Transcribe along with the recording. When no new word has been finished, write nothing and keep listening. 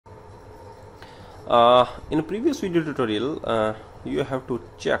In a previous video tutorial, you have to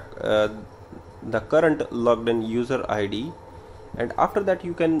check the current logged in user ID, and after that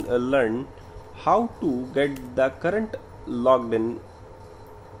you can learn how to get the current logged in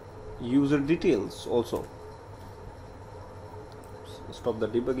user details also. Stop the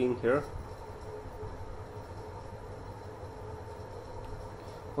debugging here.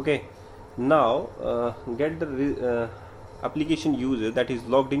 Okay, now get the application user, that is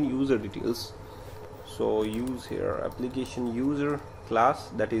logged in user details. So use here application user class,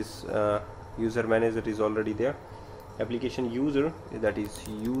 that is user manager is already there. Application user, that is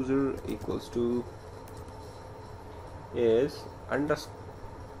user equals to is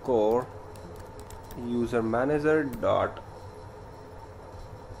underscore user manager dot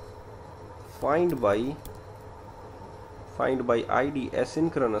find by ID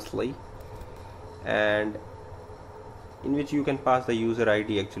asynchronously, and in which you can pass the user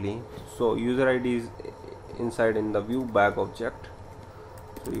ID actually. So user ID is inside in the view bag object,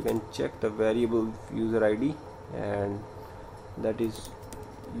 so you can check the variable user ID, and that is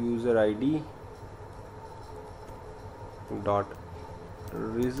user ID dot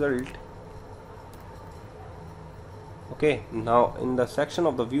result. Okay, now in the section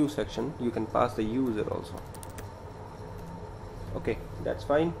of the view section you can pass the user also. Okay, that's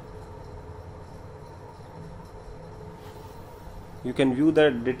fine. You can view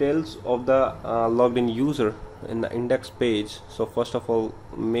the details of the logged in user in the index page. So first of all,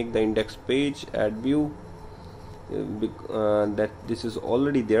 make the index page, add view, that this is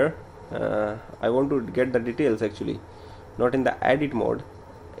already there. I want to get the details actually, not in the edit mode.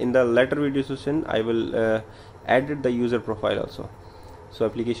 In the later video session I will edit the user profile also. So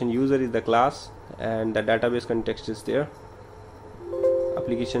application user is the class, and the database context is there.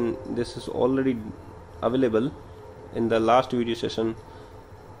 Application, this is already available in the last video session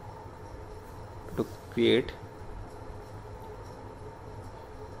to create.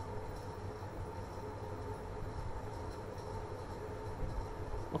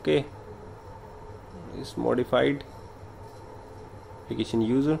 Okay, it's modified application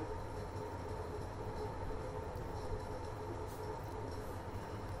user.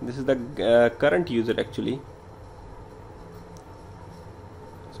 This is the current user actually.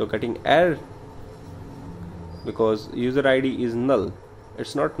 So getting error because user ID is null.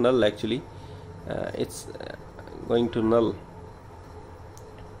 It's not null actually, it's going to null,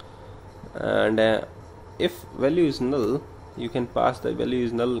 and if value is null, you can pass the value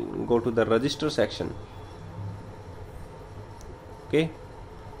is null, go to the register section. Okay,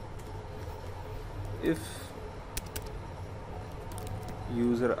 if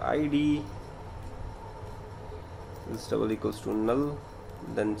user ID is double equals to null,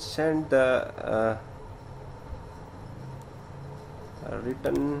 then send the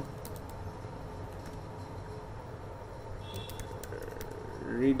return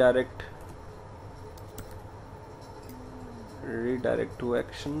redirect to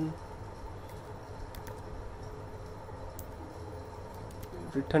action,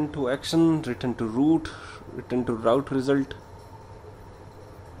 return to action, return to root, return to route result.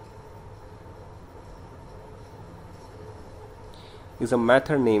 Is a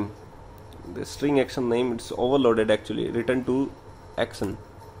method name, the string action name, it's overloaded actually. Return to action,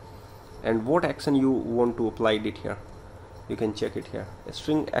 and what action you want to apply it here, you can check it here. A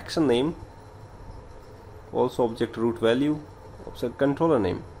string action name, also object root value, object controller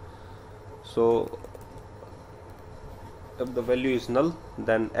name. So if the value is null,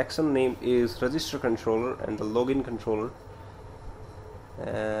 then action name is register controller and the login controller.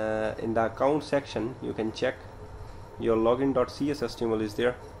 In the account section you can check your login.cs HTML is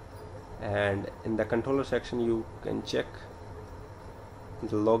there, and in the controller section you can check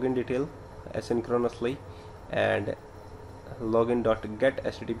the login detail asynchronously, and login.get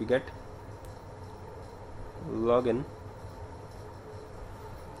http get login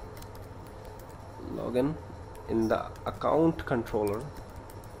in the account controller.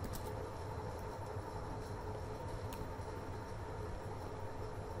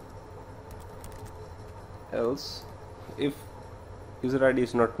 Else, if user ID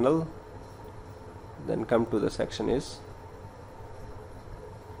is not null, then come to the section is.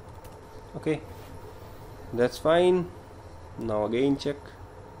 Okay, that's fine. Now again check.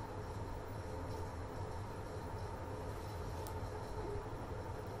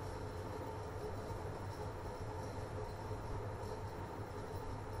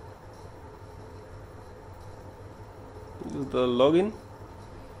 Use the login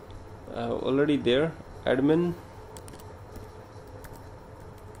already there, admin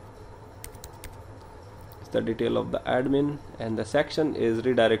the detail of the admin, and the section is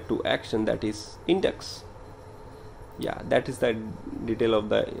redirect to action, that is index. Yeah, that is the detail of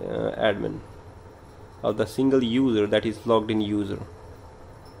the admin, of the single user, that is logged in user.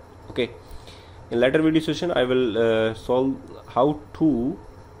 Okay, in later video session I will solve how to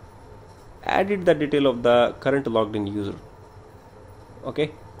edit the detail of the current logged in user.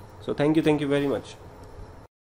 Okay, so thank you very much.